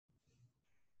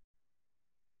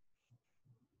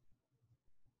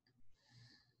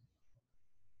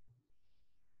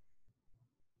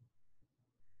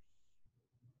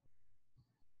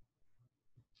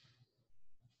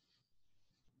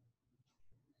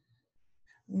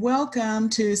Welcome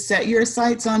to Set Your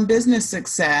Sights on Business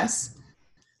Success.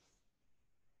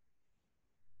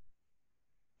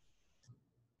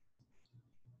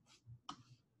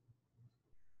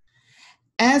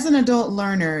 As an adult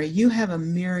learner, you have a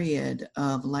myriad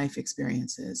of life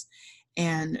experiences.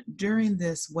 And during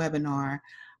this webinar,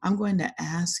 I'm going to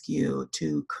ask you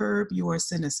to curb your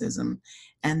cynicism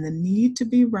and the need to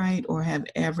be right or have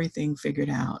everything figured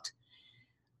out.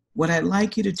 What I'd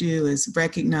like you to do is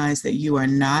recognize that you are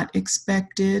not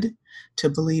expected to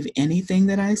believe anything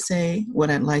that I say. What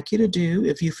I'd like you to do,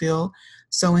 if you feel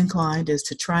so inclined, is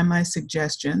to try my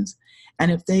suggestions.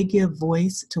 And if they give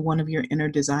voice to one of your inner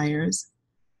desires,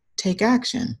 take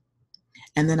action.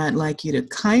 And then I'd like you to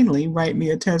kindly write me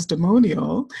a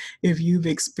testimonial if you've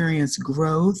experienced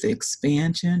growth,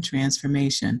 expansion,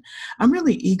 transformation. I'm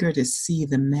really eager to see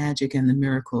the magic and the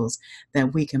miracles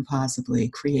that we can possibly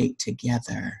create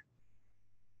together.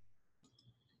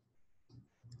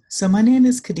 So my name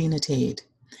is Kadena Tate,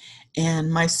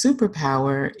 and my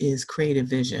superpower is creative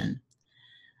vision.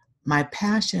 My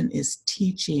passion is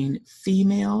teaching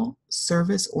female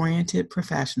service-oriented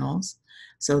professionals.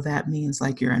 So that means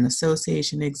like you're an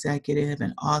association executive,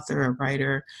 an author, a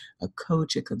writer, a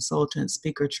coach, a consultant,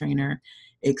 speaker, trainer,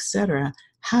 etc.,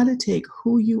 how to take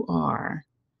who you are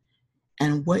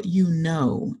and what you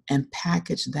know and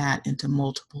package that into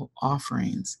multiple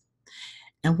offerings.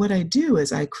 And what I do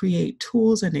is I create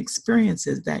tools and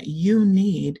experiences that you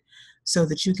need so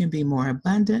that you can be more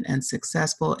abundant and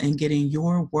successful in getting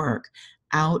your work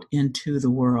out into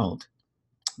the world.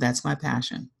 That's my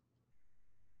passion.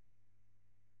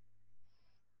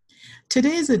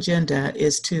 Today's agenda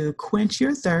is to quench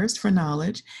your thirst for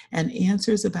knowledge and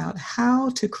answers about how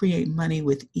to create money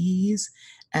with ease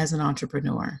as an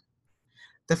entrepreneur.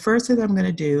 The first thing that I'm going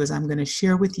to do is I'm going to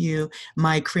share with you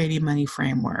my creating money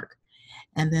framework.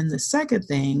 And then the second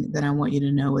thing that I want you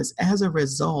to know is as a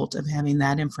result of having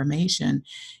that information,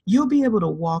 you'll be able to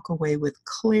walk away with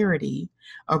clarity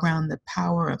around the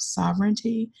power of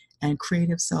sovereignty and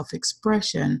creative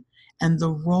self-expression and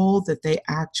the role that they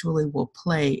actually will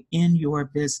play in your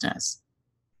business.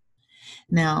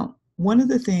 Now, one of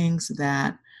the things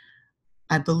that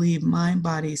I believe mind,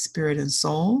 body, spirit, and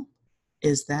soul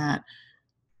is that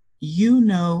you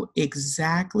know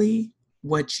exactly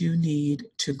what you need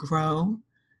to grow.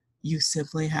 You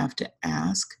simply have to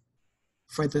ask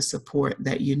for the support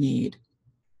that you need.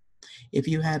 If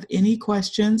you have any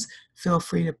questions, feel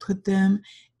free to put them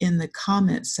in the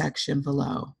comment section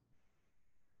below.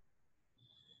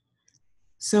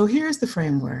 So here's the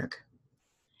framework.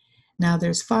 Now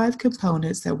there's 5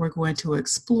 components that we're going to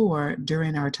explore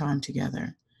during our time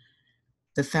together.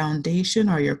 The foundation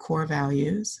are your core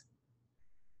values.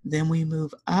 Then we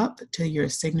move up to your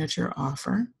signature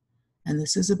offer. And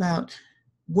this is about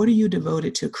what are you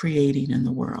devoted to creating in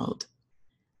the world?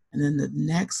 And then the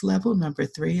next level, number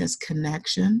 3, is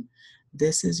connection.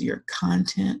 This is your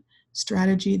content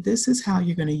strategy. This is how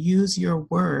you're going to use your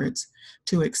words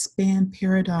to expand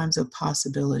paradigms of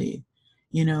possibility,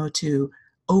 to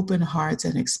open hearts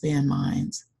and expand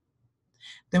minds.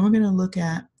 Then we're going to look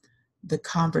at the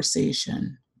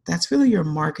conversation. That's really your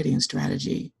marketing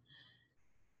strategy.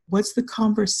 What's the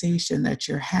conversation that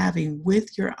you're having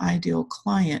with your ideal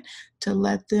client to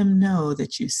let them know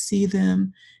that you see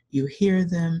them, you hear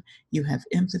them, you have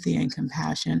empathy and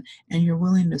compassion, and you're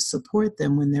willing to support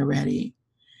them when they're ready?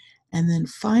 And then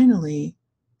finally,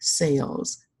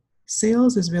 sales.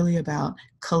 Sales is really about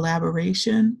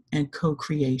collaboration and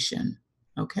co-creation,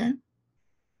 okay?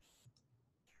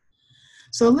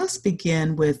 So let's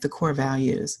begin with the core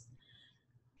values.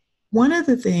 One of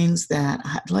the things that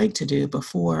I'd like to do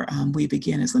before we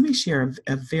begin is let me share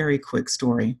a very quick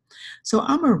story. So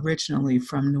I'm originally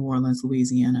from New Orleans,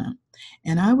 Louisiana,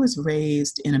 and I was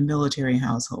raised in a military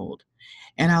household.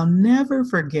 And I'll never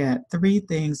forget 3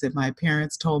 things that my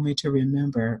parents told me to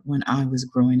remember when I was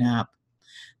growing up.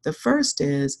 The first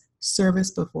is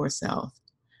service before self.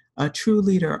 A true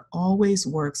leader always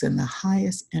works in the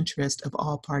highest interest of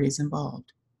all parties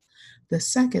involved. The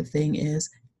second thing is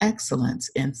excellence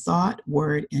in thought,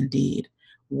 word, and deed.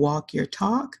 Walk your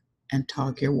talk and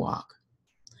talk your walk.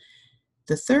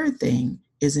 The third thing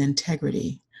is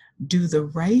integrity. Do the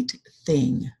right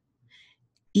thing,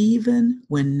 even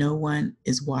when no one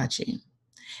is watching.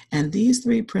 And these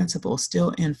 3 principles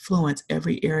still influence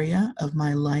every area of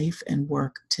my life and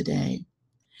work today.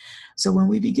 So when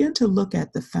we begin to look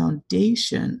at the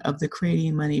foundation of the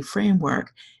Creating Money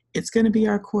framework, it's going to be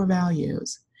our core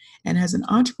values. And as an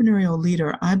entrepreneurial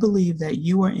leader, I believe that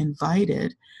you are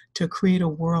invited to create a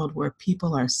world where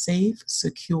people are safe,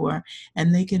 secure,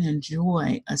 and they can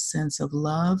enjoy a sense of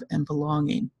love and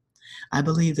belonging. I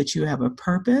believe that you have a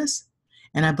purpose,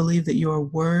 and I believe that your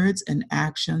words and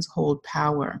actions hold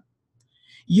power.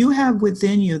 You have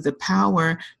within you the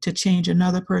power to change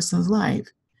another person's life.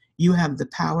 You have the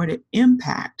power to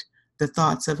impact the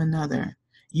thoughts of another.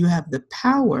 You have the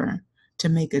power to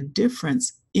make a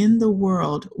difference in the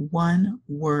world one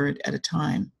word at a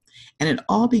time. And it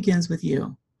all begins with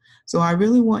you. So I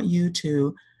really want you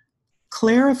to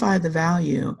clarify the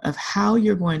value of how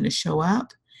you're going to show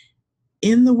up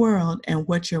in the world and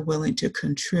what you're willing to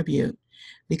contribute.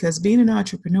 Because being an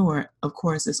entrepreneur, of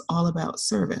course, is all about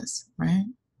service, right?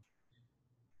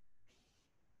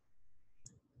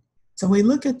 So we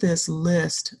look at this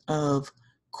list of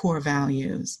core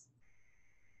values.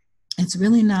 It's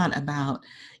really not about,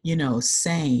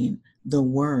 saying the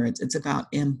words. It's about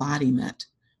embodiment.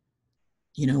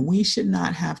 We should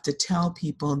not have to tell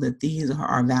people that these are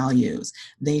our values.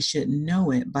 They should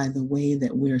know it by the way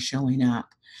that we're showing up.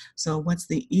 So what's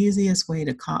the easiest way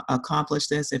to accomplish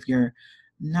this if you're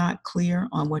not clear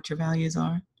on what your values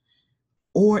are?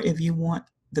 Or if you want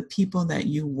the people that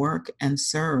you work and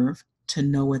serve to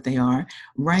know what they are,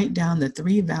 write down the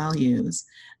 3 values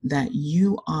that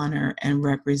you honor and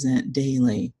represent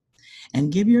daily.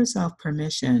 And give yourself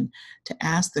permission to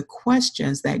ask the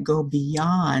questions that go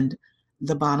beyond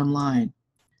the bottom line.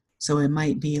 So it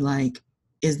might be like,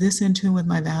 is this in tune with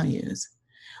my values?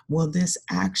 Will this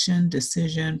action,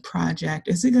 decision, project,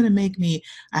 is it going to make me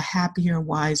a happier,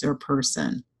 wiser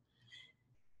person?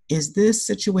 Is this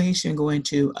situation going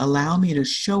to allow me to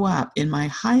show up in my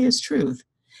highest truth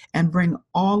and bring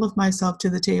all of myself to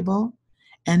the table?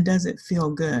 And does it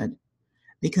feel good?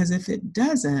 Because if it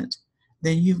doesn't,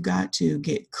 then you've got to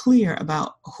get clear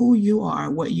about who you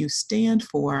are, what you stand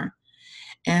for.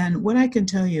 And what I can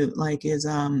tell you, is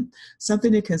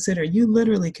something to consider. You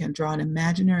literally can draw an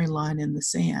imaginary line in the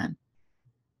sand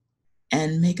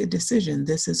and make a decision.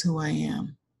 This is who I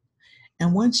am.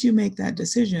 And once you make that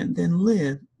decision, then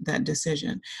live that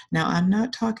decision. Now, I'm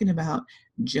not talking about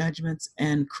judgments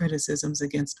and criticisms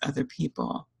against other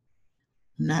people.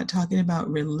 I'm not talking about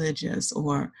religious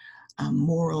or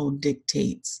moral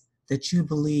dictates that you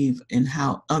believe in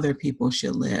how other people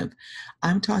should live.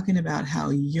 I'm talking about how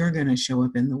you're going to show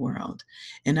up in the world.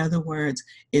 In other words,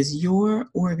 is your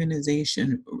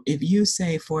organization, if you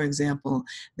say, for example,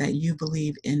 that you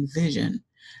believe in vision,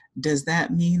 does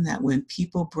that mean that when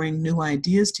people bring new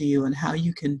ideas to you and how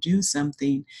you can do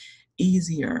something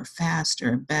easier,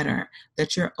 faster, better,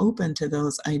 that you're open to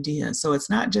those ideas? So it's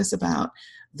not just about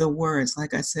the words,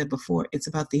 like I said before, it's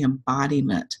about the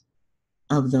embodiment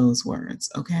of those words,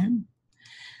 okay?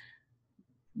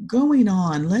 Going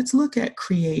on, let's look at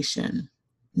creation.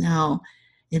 Now,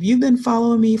 if you've been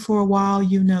following me for a while,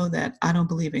 you know that I don't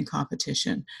believe in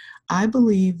competition. I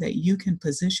believe that you can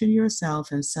position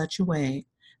yourself in such a way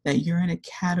that you're in a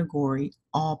category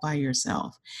all by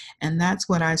yourself. And that's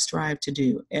what I strive to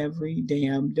do every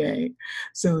damn day.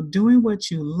 So doing what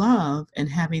you love and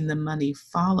having the money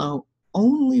follow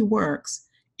only works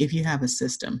if you have a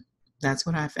system. That's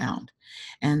what I found.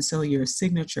 And so your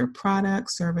signature product,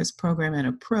 service, program, and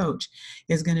approach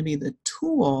is going to be the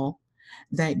tool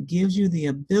that gives you the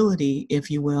ability, if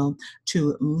you will,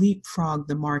 to leapfrog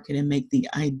the market and make the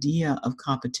idea of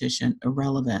competition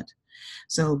irrelevant.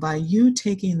 So by you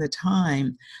taking the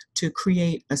time to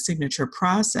create a signature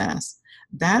process,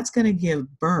 that's going to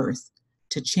give birth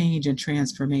to change and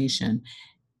transformation,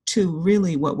 to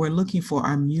really what we're looking for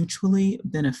are mutually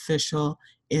beneficial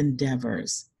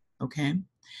endeavors. Okay?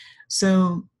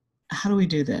 So how do we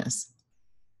do this?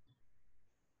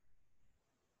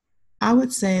 I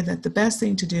would say that the best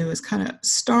thing to do is kind of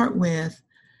start with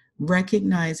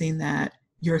recognizing that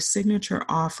your signature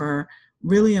offer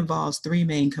really involves 3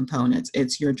 main components.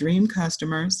 It's your dream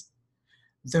customers,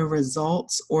 the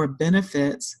results or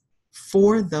benefits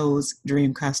for those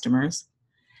dream customers,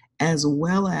 as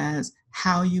well as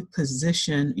how you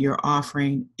position your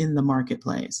offering in the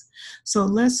marketplace. So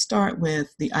let's start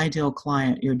with the ideal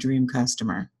client, your dream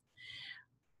customer.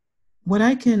 What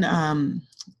I can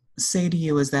say to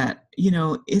you is that,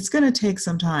 it's going to take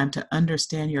some time to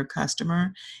understand your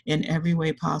customer in every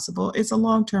way possible. It's a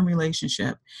long-term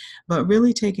relationship, but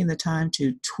really taking the time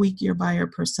to tweak your buyer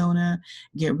persona,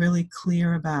 get really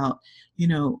clear about,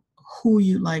 who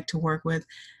you like to work with.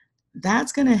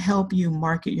 That's going to help you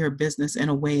market your business in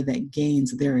a way that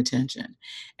gains their attention.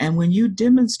 And when you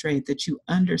demonstrate that you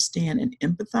understand and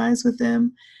empathize with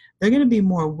them, they're going to be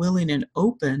more willing and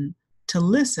open to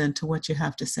listen to what you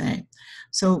have to say.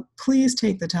 So please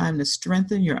take the time to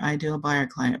strengthen your ideal buyer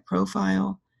client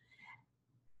profile.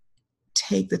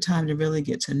 Take the time to really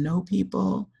get to know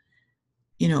people.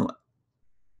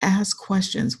 Ask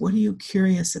questions. What are you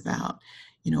curious about?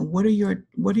 What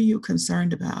are you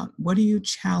concerned about? What are you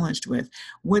challenged with?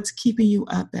 What's keeping you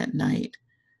up at night?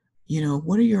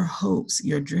 What are your hopes,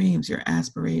 your dreams, your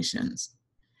aspirations?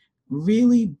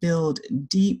 Really build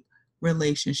deep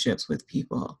relationships with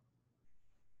people.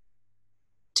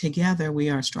 Together, we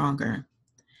are stronger.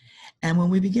 And when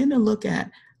we begin to look at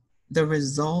the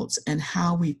results and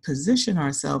how we position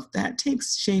ourselves, that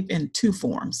takes shape in two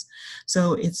forms.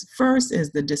 So it's first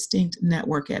is the distinct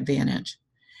network advantage.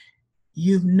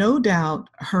 You've no doubt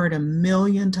heard a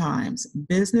million times,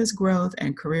 business growth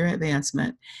and career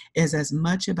advancement is as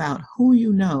much about who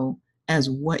you know as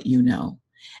what you know.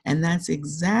 And that's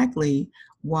exactly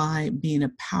why being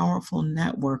a powerful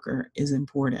networker is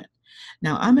important.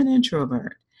 Now, I'm an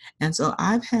introvert, and so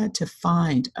I've had to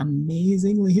find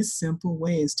amazingly simple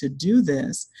ways to do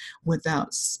this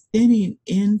without spinning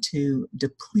into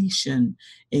depletion,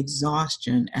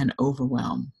 exhaustion, and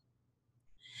overwhelm.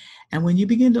 And when you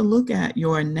begin to look at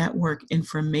your network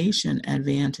information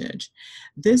advantage,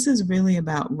 this is really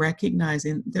about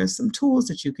recognizing there's some tools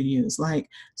that you can use, like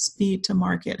speed to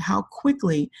market. How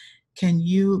quickly can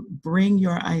you bring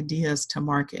your ideas to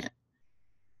market?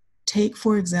 Take,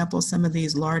 for example, some of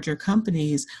these larger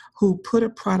companies who put a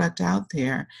product out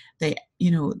there.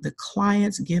 The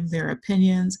clients give their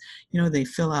opinions, they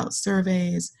fill out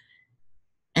surveys,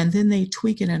 and then they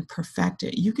tweak it and perfect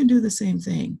it. You can do the same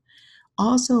thing.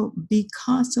 Also, be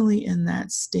constantly in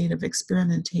that state of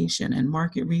experimentation and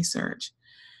market research.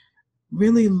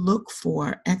 Really look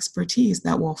for expertise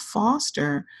that will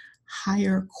foster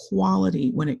higher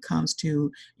quality when it comes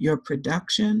to your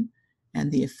production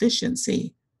and the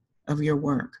efficiency of your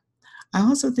work. I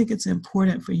also think it's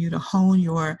important for you to hone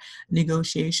your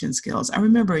negotiation skills. I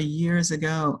remember years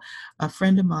ago, a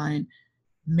friend of mine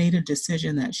made a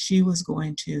decision that she was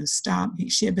going to stop.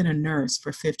 She had been a nurse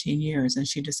for 15 years and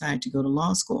she decided to go to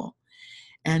law school.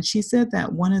 And she said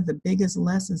that one of the biggest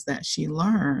lessons that she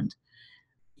learned,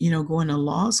 going to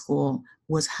law school,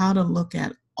 was how to look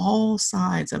at all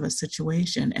sides of a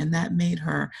situation. And that made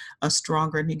her a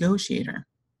stronger negotiator.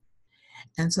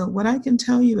 And so what I can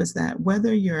tell you is that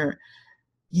whether you're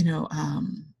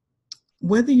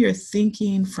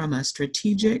thinking from a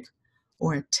strategic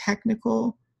or a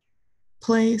technical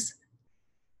place,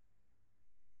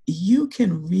 you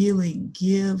can really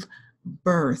give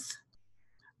birth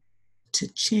to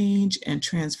change and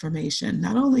transformation,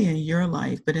 not only in your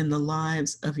life, but in the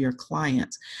lives of your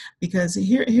clients. Because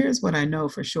here's what I know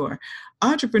for sure.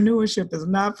 Entrepreneurship is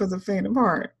not for the faint of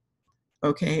heart.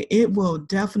 Okay, it will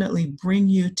definitely bring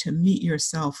you to meet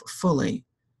yourself fully.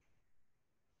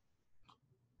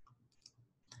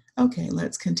 Okay,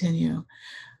 let's continue.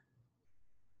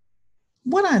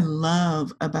 What I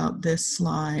love about this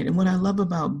slide and what I love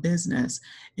about business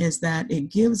is that it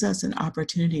gives us an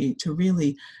opportunity to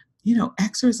really,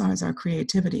 exercise our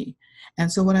creativity.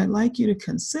 And so what I'd like you to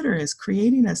consider is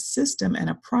creating a system and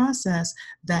a process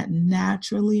that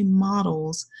naturally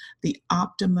models the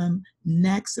optimum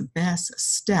next best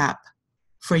step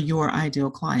for your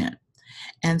ideal client.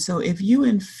 And so if you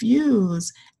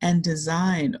infuse and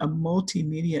design a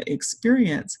multimedia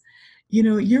experience,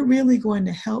 you're really going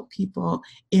to help people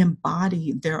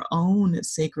embody their own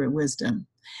sacred wisdom.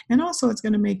 And also it's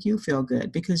going to make you feel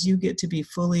good because you get to be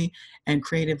fully and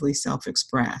creatively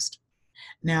self-expressed.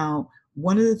 Now,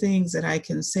 one of the things that I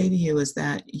can say to you is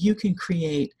that you can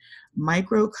create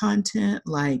micro content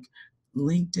like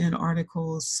LinkedIn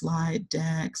articles, slide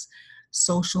decks,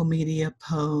 social media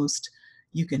posts.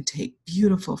 You can take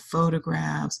beautiful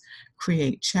photographs,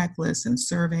 create checklists and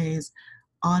surveys,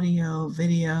 audio,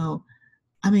 video.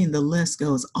 I mean, the list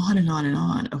goes on and on and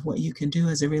on of what you can do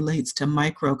as it relates to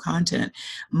micro content.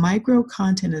 Micro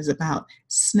content is about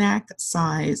snack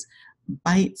size,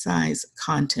 bite size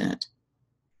content.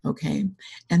 Okay.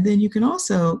 And then you can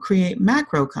also create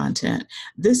macro content.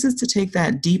 This is to take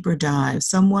that deeper dive,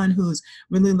 someone who's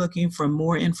really looking for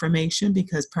more information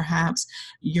because perhaps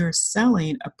you're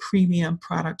selling a premium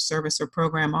product, service, or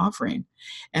program offering.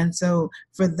 And so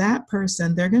for that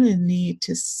person, they're going to need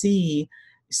to see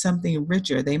something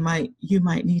richer. You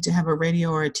might need to have a radio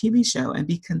or a TV show and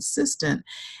be consistent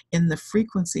in the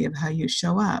frequency of how you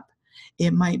show up.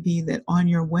 It might be that on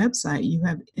your website, you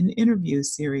have an interview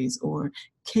series or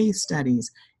case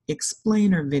studies,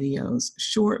 explainer videos,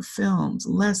 short films,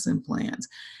 lesson plans.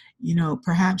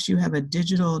 Perhaps you have a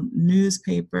digital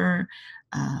newspaper,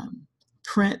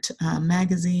 print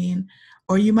magazine,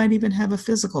 or you might even have a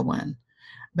physical one.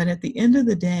 But at the end of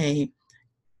the day,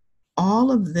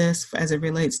 all of this, as it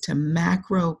relates to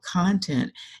macro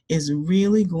content, is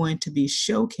really going to be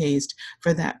showcased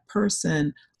for that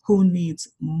person who needs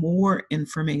more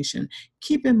information.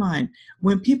 Keep in mind,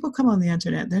 when people come on the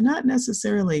internet, they're not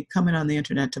necessarily coming on the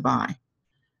internet to buy.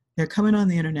 They're coming on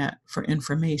the internet for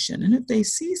information. And if they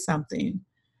see something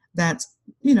that's,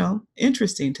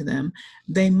 interesting to them,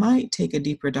 they might take a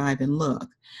deeper dive and look.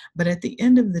 But at the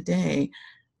end of the day,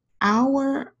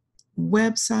 our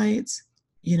websites,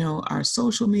 our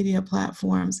social media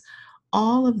platforms,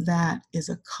 all of that is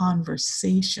a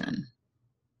conversation.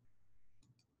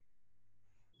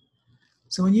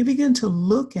 So when you begin to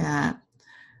look at,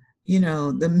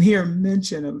 the mere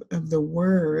mention of the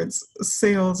words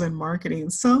sales and marketing,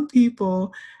 some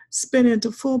people spin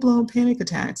into full-blown panic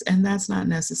attacks, and that's not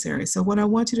necessary. So what I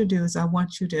want you to do is I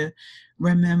want you to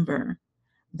remember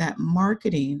that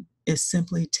marketing is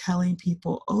simply telling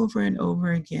people over and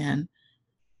over again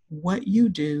what you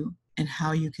do and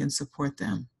how you can support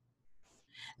them.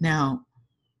 Now,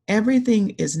 everything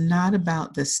is not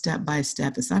about the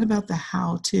step-by-step. It's not about the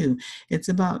how-to. It's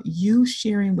about you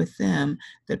sharing with them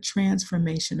the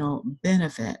transformational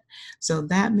benefit. So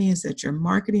that means that your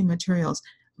marketing materials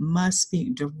must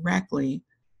speak directly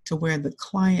to where the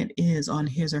client is on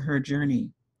his or her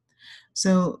journey.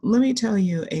 So let me tell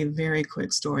you a very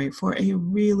quick story. For a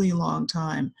really long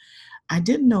time, I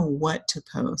didn't know what to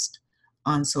post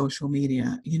on social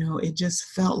media. It just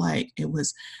felt like it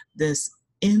was this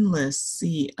endless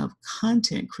sea of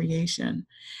content creation.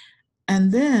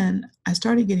 And then I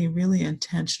started getting really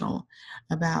intentional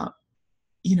about,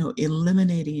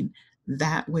 eliminating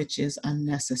that which is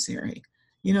unnecessary.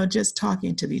 Just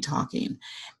talking to be talking,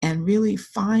 and really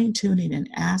fine tuning and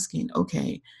asking,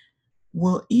 okay,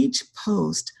 will each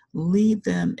post lead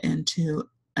them into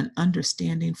an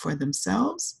understanding for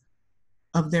themselves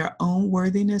of their own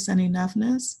worthiness and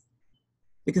enoughness?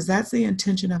 Because that's the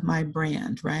intention of my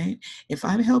brand, right? If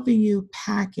I'm helping you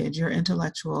package your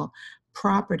intellectual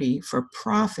property for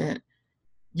profit,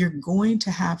 you're going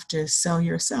to have to sell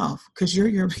yourself, because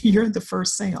you're the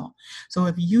first sale. So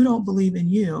if you don't believe in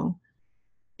you,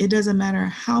 it doesn't matter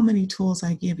how many tools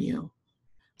I give you.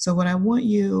 So what I want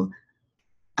you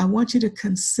to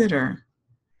consider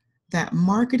that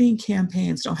marketing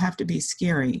campaigns don't have to be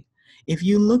scary. If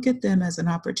you look at them as an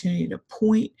opportunity to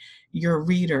point your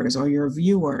readers or your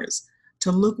viewers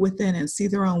to look within and see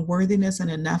their own worthiness and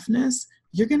enoughness,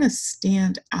 you're going to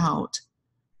stand out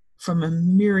from a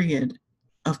myriad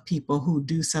of people who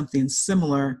do something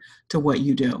similar to what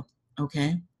you do,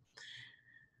 okay?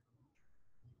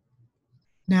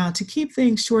 Now, to keep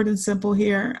things short and simple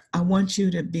here, I want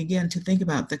you to begin to think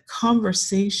about the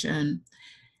conversation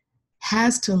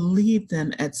has to lead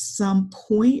them at some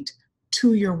point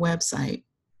to your website,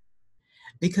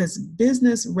 because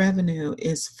business revenue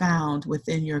is found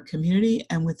within your community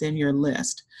and within your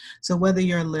list. So whether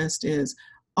your list is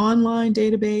online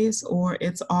database or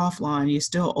it's offline, you're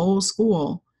still old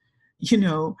school,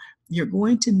 you're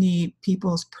going to need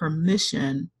people's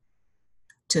permission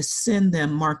to send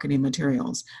them marketing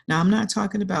materials. Now, I'm not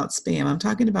talking about spam. I'm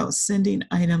talking about sending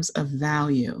items of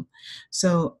value.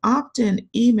 So opt-in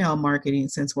email marketing,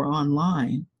 since we're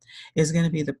online, is going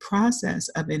to be the process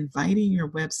of inviting your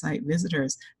website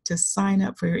visitors to sign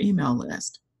up for your email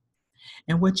list.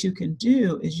 And what you can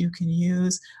do is you can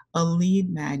use a lead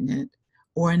magnet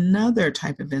or another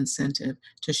type of incentive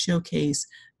to showcase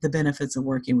the benefits of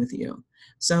working with you.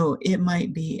 So it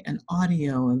might be an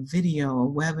audio, a video, a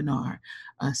webinar,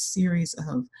 a series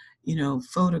of,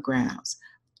 photographs.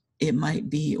 It might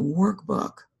be a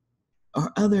workbook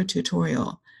or other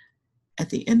tutorial. At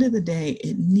the end of the day,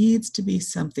 it needs to be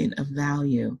something of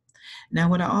value. Now,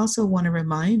 what I also want to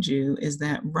remind you is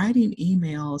that writing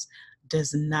emails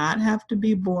does not have to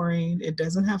be boring. It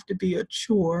doesn't have to be a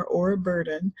chore or a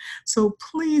burden. So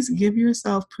please give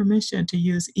yourself permission to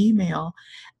use email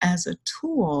as a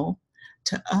tool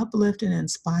to uplift and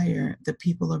inspire the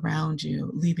people around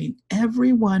you, leaving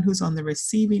everyone who's on the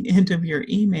receiving end of your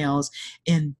emails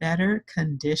in better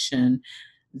condition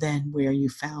than where you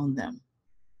found them.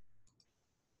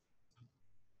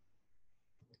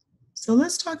 So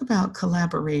let's talk about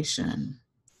collaboration.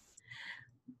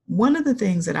 One of the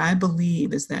things that I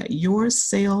believe is that your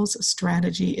sales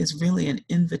strategy is really an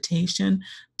invitation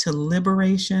to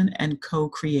liberation and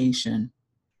co-creation.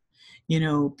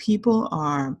 People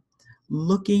are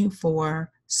looking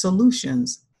for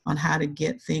solutions on how to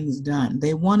get things done.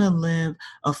 They want to live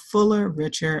a fuller,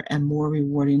 richer, and more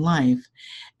rewarding life.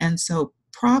 And so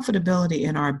profitability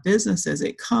in our businesses,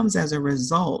 it comes as a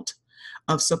result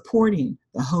of supporting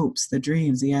the hopes, the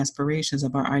dreams, the aspirations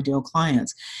of our ideal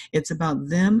clients. It's about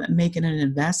them making an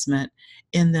investment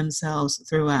in themselves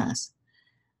through us.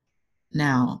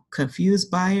 Now, confused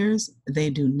buyers, they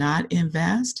do not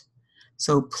invest.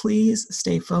 So please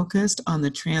stay focused on the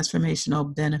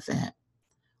transformational benefit.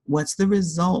 What's the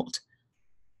result?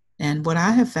 And what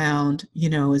I have found,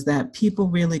 is that people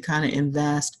really kind of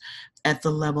invest at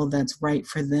the level that's right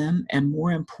for them. And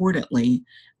more importantly,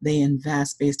 they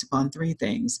invest based upon three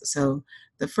things. So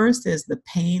the first is the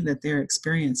pain that they're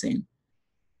experiencing.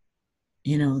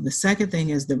 The second thing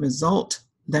is the result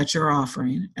that you're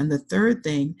offering. And the third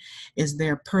thing is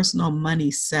their personal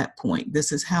money set point.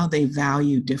 This is how they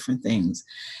value different things.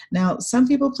 Now, some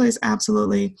people place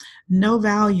absolutely no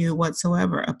value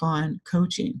whatsoever upon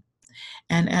coaching.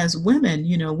 And as women,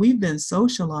 we've been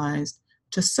socialized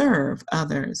to serve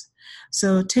others.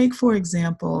 So take, for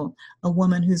example, a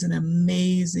woman who's an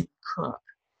amazing cook.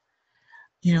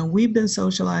 We've been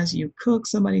socialized. You cook,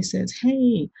 somebody says,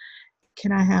 hey,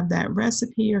 can I have that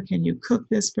recipe or can you cook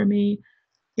this for me?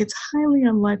 It's highly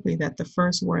unlikely that the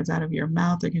first words out of your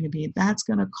mouth are going to be, that's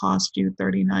going to cost you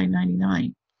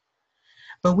 $39.99.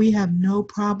 But we have no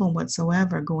problem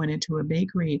whatsoever going into a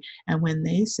bakery, and when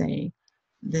they say,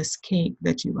 this cake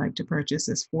that you like to purchase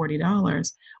is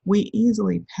 $40, we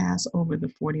easily pass over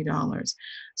the $40.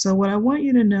 So what I want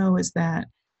you to know is that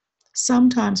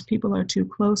sometimes people are too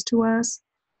close to us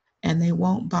and they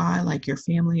won't buy, like your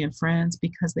family and friends,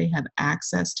 because they have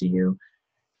access to you.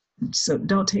 So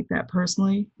don't take that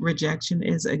personally. Rejection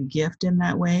is a gift in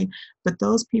that way, but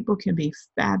those people can be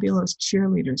fabulous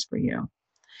cheerleaders for you.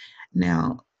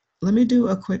 Now, let me do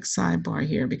a quick sidebar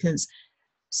here, because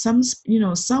some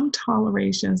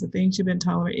tolerations, the things you've been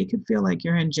tolerating, it can feel like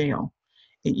you're in jail.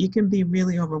 You can be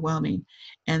really overwhelming.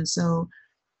 And so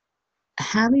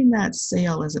having that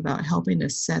sale is about helping to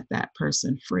set that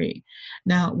person free.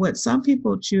 Now, what some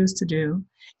people choose to do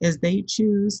is they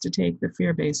choose to take the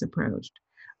fear-based approach,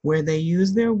 where they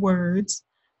use their words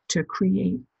to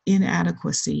create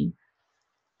inadequacy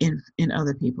in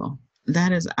other people.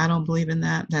 That is, I don't believe in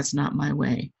that. That's not my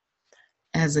way.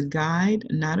 As a guide,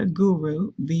 not a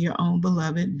guru, be your own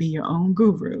beloved, be your own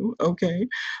guru, okay?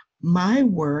 My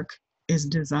work is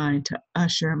designed to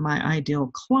usher my ideal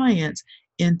clients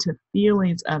into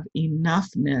feelings of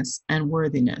enoughness and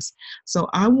worthiness. So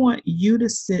I want you to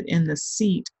sit in the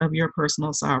seat of your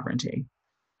personal sovereignty.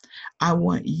 I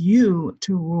want you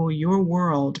to rule your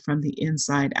world from the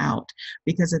inside out,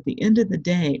 because at the end of the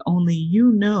day, only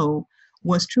you know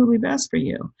what's truly best for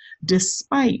you,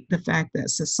 despite the fact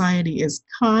that society is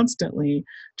constantly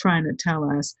trying to tell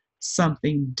us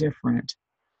something different.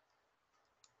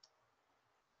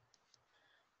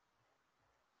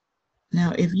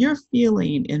 Now, if you're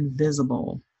feeling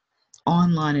invisible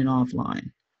online and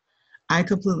offline, I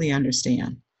completely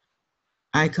understand.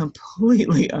 I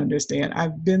completely understand.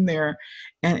 I've been there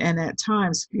and at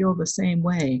times feel the same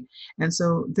way. And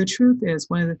so the truth is,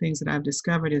 one of the things that I've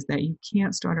discovered is that you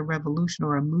can't start a revolution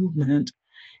or a movement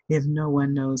if no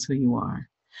one knows who you are.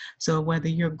 So whether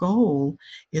your goal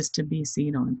is to be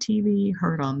seen on TV,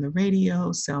 heard on the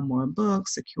radio, sell more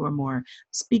books, secure more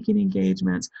speaking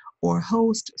engagements, or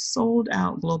host sold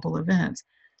out global events,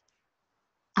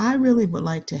 I really would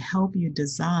like to help you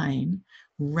design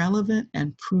relevant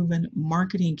and proven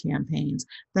marketing campaigns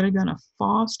that are going to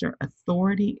foster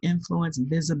authority, influence,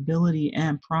 visibility,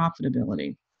 and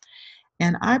profitability.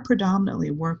 And I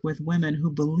predominantly work with women who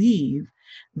believe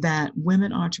that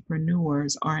women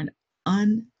entrepreneurs are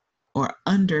an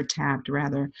under-tapped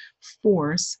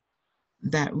force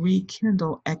that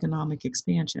rekindle economic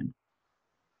expansion.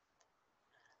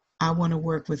 I want to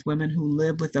work with women who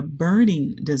live with a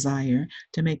burning desire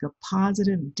to make a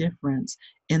positive difference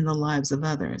in the lives of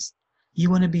others.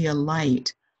 You want to be a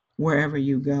light wherever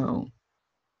you go.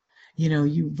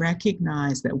 You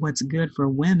recognize that what's good for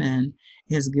women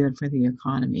is good for the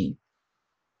economy.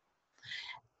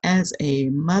 As a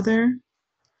mother,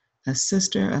 a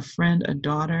sister, a friend, a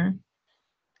daughter,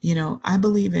 I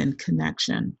believe in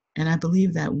connection. And I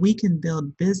believe that we can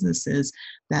build businesses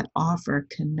that offer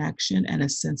connection and a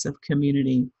sense of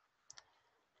community.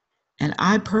 And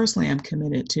I personally am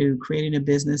committed to creating a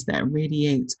business that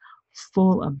radiates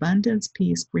full abundance,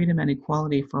 peace, freedom, and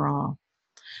equality for all.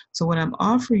 So what I'm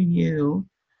offering you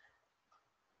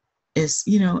is,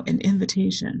 an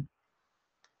invitation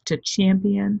to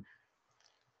champion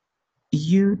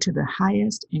you to the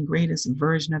highest and greatest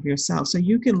version of yourself. So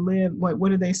you can live, what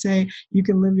do they say? You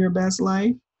can live your best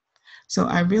life. So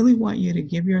I really want you to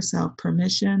give yourself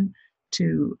permission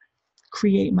to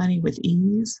create money with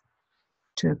ease,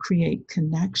 to create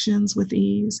connections with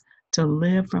ease, to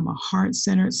live from a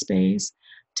heart-centered space,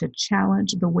 to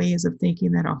challenge the ways of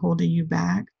thinking that are holding you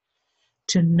back,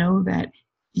 to know that,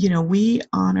 we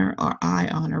honor, or I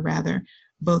honor rather,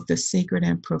 both the sacred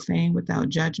and profane without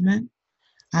judgment.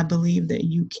 I believe that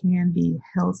you can be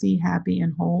healthy, happy,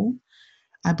 and whole.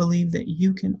 I believe that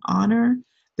you can honor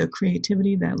the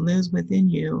creativity that lives within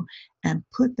you and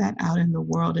put that out in the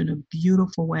world in a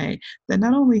beautiful way that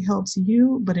not only helps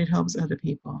you, but it helps other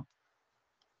people.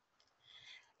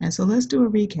 And so let's do a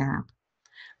recap.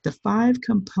 The 5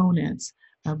 components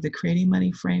of the Creating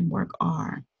Money framework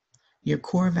are your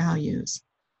core values.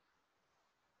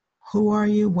 Who are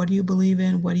you? What do you believe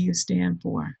in? What do you stand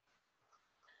for?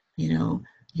 You know,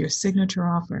 your signature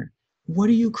offer. What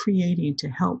are you creating to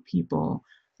help people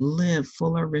live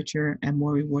fuller, richer, and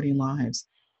more rewarding lives?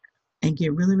 And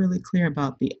get really, really clear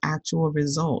about the actual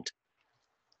result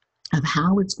of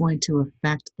how it's going to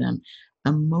affect them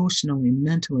emotionally,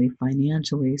 mentally,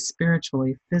 financially,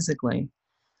 spiritually, physically.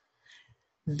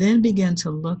 Then begin to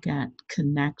look at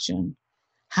connection.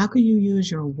 How can you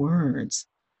use your words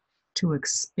to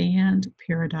expand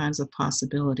paradigms of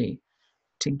possibility,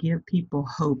 to give people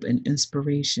hope and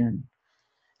inspiration?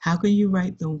 How can you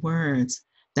write the words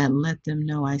that let them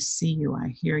know, I see you, I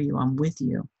hear you, I'm with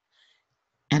you,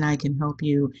 and I can help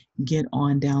you get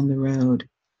on down the road?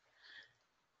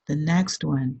 The next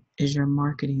one is your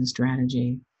marketing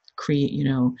strategy.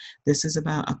 This is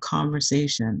about a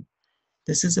conversation.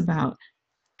 This is about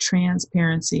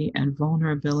transparency and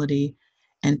vulnerability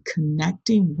and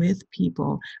connecting with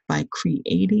people by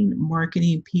creating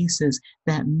marketing pieces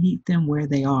that meet them where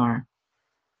they are.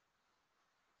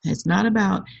 It's not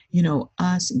about,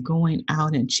 us going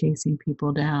out and chasing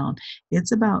people down.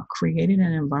 It's about creating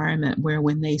an environment where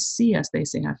when they see us, they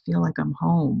say, I feel like I'm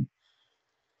home.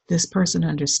 This person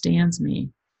understands me.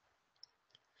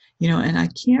 And I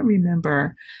can't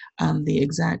remember the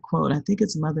exact quote. I think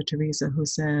it's Mother Teresa who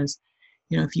says,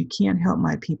 if you can't help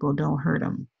my people, don't hurt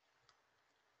them.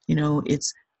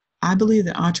 I believe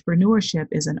that entrepreneurship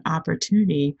is an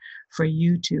opportunity for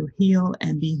you to heal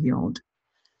and be healed.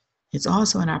 It's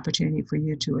also an opportunity for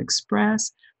you to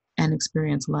express and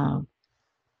experience love.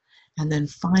 And then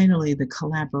finally, the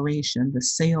collaboration, the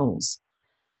sales.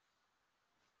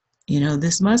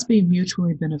 This must be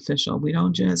mutually beneficial. We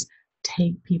don't just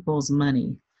take people's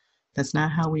money. That's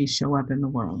not how we show up in the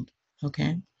world.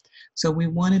 Okay. So we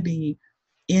want to be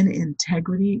in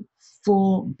integrity,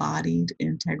 full bodied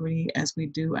integrity as we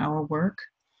do our work.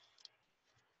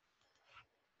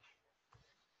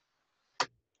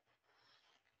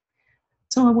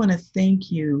 So I want to thank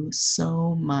you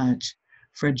so much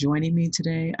for joining me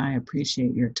today. I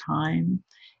appreciate your time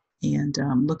and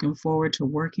looking forward to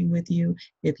working with you.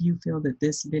 If you feel that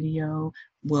this video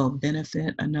will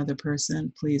benefit another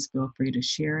person, please feel free to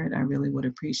share it. I really would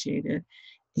appreciate it.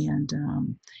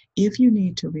 And if you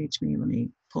need to reach me, let me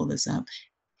pull this up.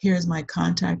 Here's my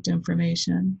contact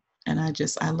information. And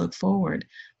I look forward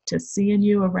to seeing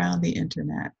you around the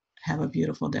internet. Have a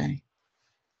beautiful day.